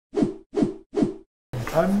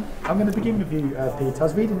I'm going to begin with you, Peter. I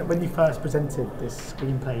was reading that when you first presented this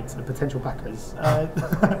screenplay to the potential backers,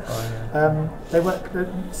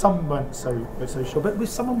 some weren't so sure, but with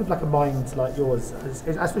someone with like a mind like yours,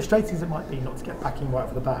 as frustrating as it might be not to get backing right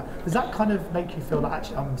off the bat, does that kind of make you feel like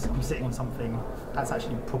actually I'm sitting on something that's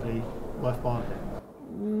actually probably worthwhile?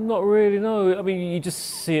 Not really, no. I mean, you just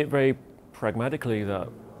see it very pragmatically that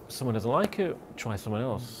someone doesn't like it, try someone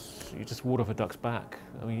else. You just water off a duck's back.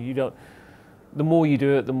 I mean, you don't. The more you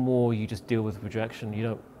do it, the more you just deal with rejection. You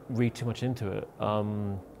don't read too much into it.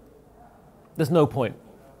 There's no point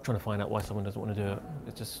trying to find out why someone doesn't want to do it.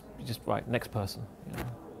 It's just, right, next person. You know.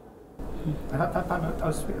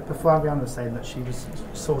 Before Araine was saying that she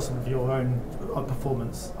saw some of your own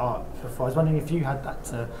performance art before. I was wondering if you had that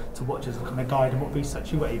to watch as a kind of guide and what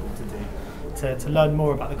research you were able to do to learn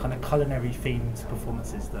more about the kind of culinary themed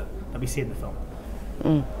performances that we see in the film.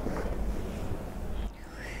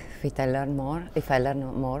 If I learn more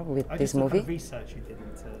with this movie? Kind of research you did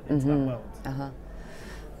into that world.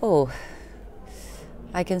 Oh,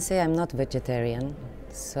 I can say I'm not vegetarian,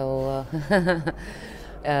 so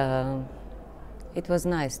it was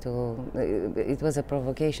nice it was a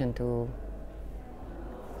provocation to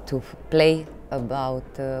play about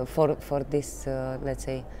for this let's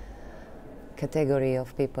say category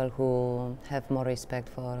of people who have more respect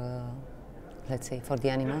for let's say for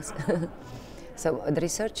the animals. So the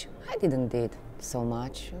research I didn't did so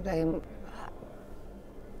much.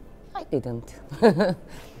 I didn't.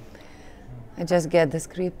 I just get the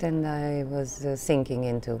script and I was sinking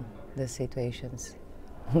into the situations.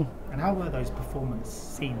 And how were those performance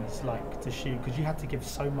scenes like to shoot? Because you had to give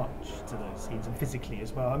so much to those scenes and physically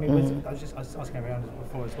as well. I mean, I was asking around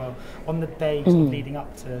before as well. On the day leading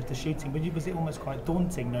up to the shooting, was it almost quite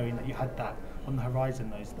daunting knowing that you had that on the horizon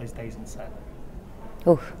those days on set?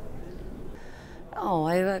 Oof. Oh,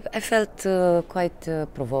 I felt quite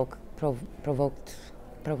provoked.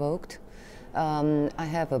 I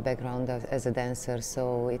have a background as a dancer,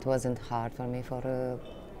 so it wasn't hard for me for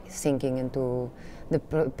sinking into the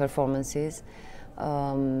performances.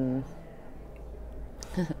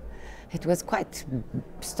 It was quite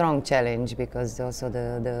strong challenge because also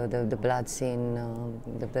the blood scene,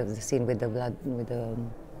 the scene with the blood, with the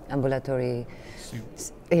ambulatory soup.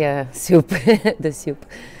 Yeah, soup, the soup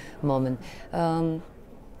moment.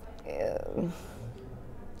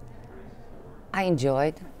 I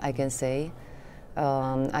enjoyed, I can say.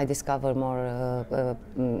 I discovered more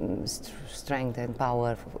strength and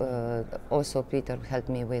power. Also, Peter helped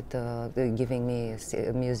me with giving me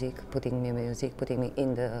music, putting me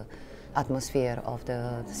in the atmosphere of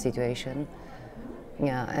the situation.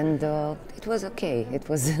 Yeah, and it was okay. It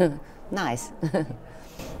was nice.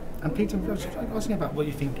 And Peter, I was asking about what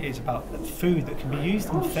you think it is about food that can be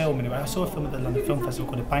used in film in a way. I saw a film at the London Film Festival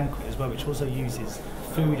called A Banquet as well, which also uses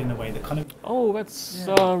food in a way that kind of... Oh, that's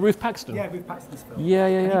Ruth Paxton. Yeah, Ruth Paxton's film.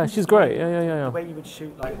 Yeah. She's great. Yeah. The way you would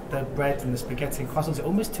shoot like the bread and the spaghetti and croissants, it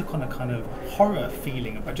almost took on a kind of horror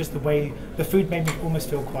feeling about just the way the food made me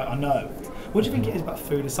almost feel quite unnerved. What do you think it is about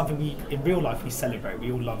food? It's something we, in real life, we celebrate.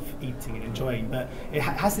 We all love eating and enjoying, but it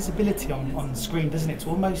has this ability on screen, doesn't it, to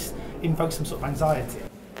almost invoke some sort of anxiety.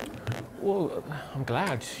 Well, I'm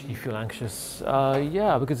glad you feel anxious.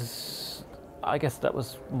 Yeah, because I guess that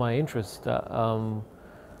was my interest. That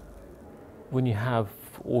when you have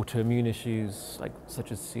autoimmune issues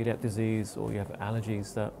such as celiac disease or you have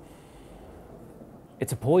allergies, that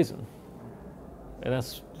it's a poison, and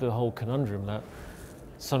that's the whole conundrum. That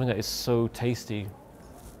something that is so tasty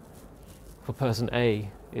for person A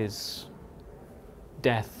is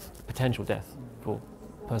death, potential death for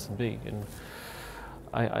person B, and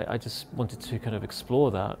I just wanted to kind of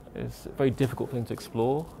explore that. It's a very difficult thing to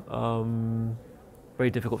explore, very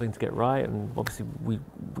difficult thing to get right, and obviously we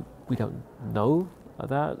don't know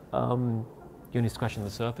that. You're only scratching the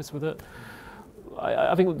surface with it.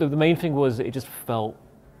 I think the main thing was it just felt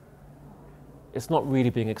it's not really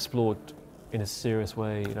being explored in a serious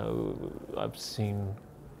way. You know, I've seen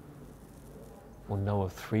or know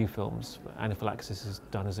of 3 films. Anaphylaxis is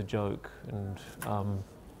done as a joke, and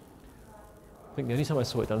I think the only time I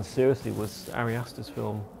saw it done seriously was Ari Aster's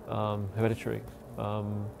film, Hereditary.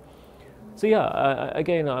 So yeah,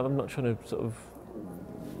 again, I'm not trying to sort of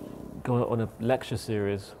go on a lecture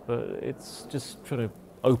series, but it's just trying to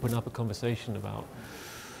open up a conversation about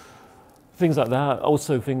things like that.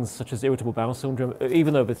 Also things such as irritable bowel syndrome,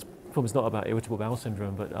 even though this film is not about irritable bowel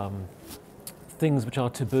syndrome, but things which are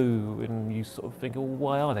taboo, and you sort of think, well,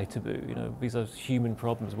 why are they taboo? You know, these are human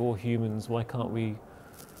problems, we're all humans, why can't we?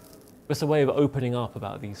 It's a way of opening up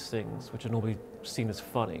about these things, which are normally seen as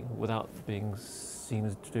funny, without being seen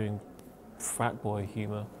as doing frat boy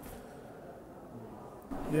humour.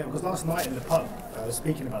 Yeah, because last night in the pub, I was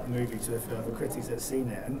speaking about the movie to a few other critics that had seen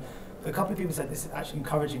it, and a couple of people said this is actually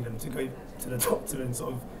encouraging them to go to the doctor and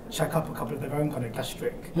sort of check up a couple of their own kind of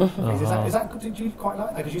gastric things. Is that, did you quite like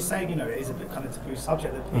that? Because you're saying, you know, it is a bit kind of taboo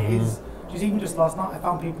subject, that it is, just even just last night I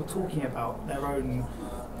found people talking about their own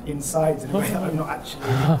insides in a way that I've not actually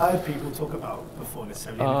heard people talk about before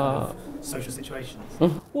necessarily in kind of social situations.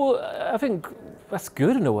 Well, I think that's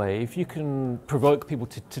good in a way, if you can provoke people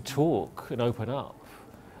to talk and open up.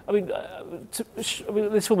 I mean,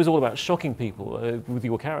 this film is all about shocking people with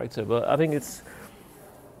your character, but I think it's,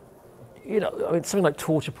 you know, I mean, something like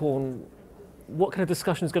torture porn, what kind of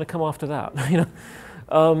discussion is going to come after that? You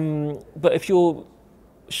know, but if you're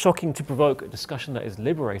shocking to provoke a discussion that is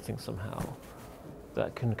liberating somehow,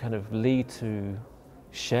 that can kind of lead to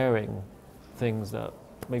sharing things that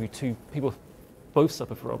maybe two people both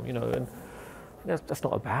suffer from, you know, and that's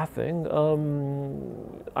not a bad thing.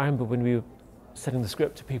 I remember when we were sending the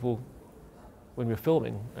script to people when we were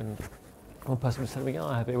filming, and one person was telling me,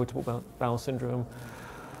 I have irritable bowel syndrome.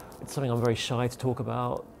 It's something I'm very shy to talk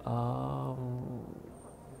about.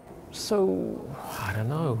 So, I don't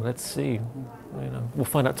know, let's see. You know, we'll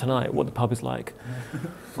find out tonight what the pub is like,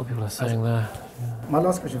 what people are saying there. Yeah. My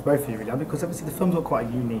last question for both of you, really, because obviously the film's got quite a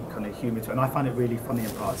unique kind of humour to it, and I find it really funny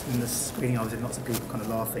in parts. In the screening I was in, lots of people kind of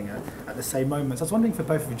laughing at the same moments. I was wondering for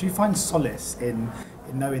both of you, do you find solace in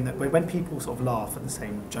knowing that when people sort of laugh at the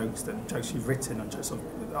same jokes you've written and just sort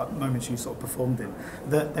of moments you sort of performed in,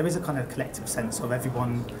 that there is a kind of collective sense of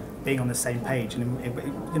everyone being on the same page, and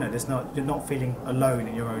you know, you're not feeling alone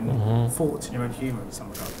in your own thoughts and your own humour in some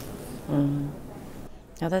regard.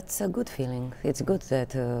 Yeah, that's a good feeling. It's good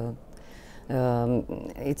that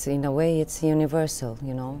it's, in a way, it's universal.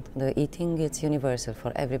 You know, the eating, it's universal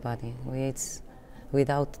for everybody.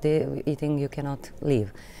 Without the eating, you cannot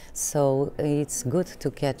live. So it's good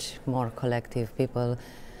to catch more collective people.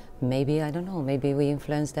 Maybe, I don't know, maybe we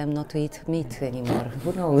influence them not to eat meat anymore.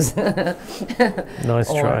 Who knows?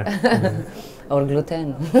 Nice try. Or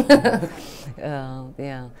gluten.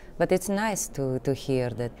 Yeah, but it's nice to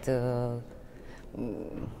hear that,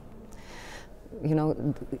 you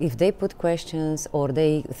know, if they put questions or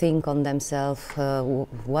they think on themselves,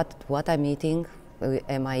 what I'm eating,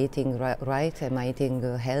 am I eating right? Am I eating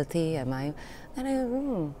healthy? Am I?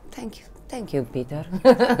 And thank you, Peter,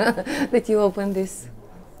 that you opened this.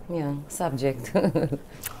 Yeah, subject.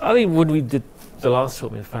 I mean, when we did the last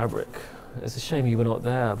film in Fabric, it's a shame you were not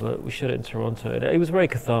there, but we shot it in Toronto. And it was very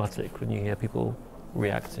cathartic when you hear people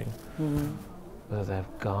reacting, whether they're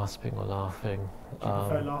gasping or laughing. Do you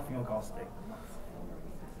prefer laughing or gasping?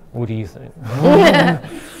 What do you think?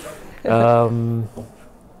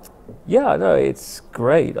 Yeah, no, it's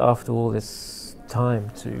great after all this time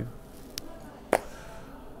to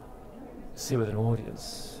see with an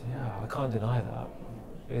audience. Yeah, I can't deny that.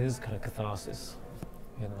 It is kind of catharsis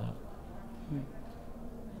in that.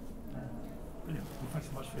 Brilliant. Well, thanks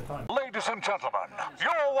so much for your time. Ladies and gentlemen,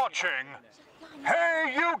 you're watching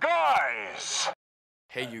Hey You Guys!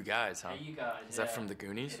 Hey You Guys, huh? Hey, you guys. Is that from the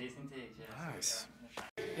Goonies? It is indeed, yes. Nice.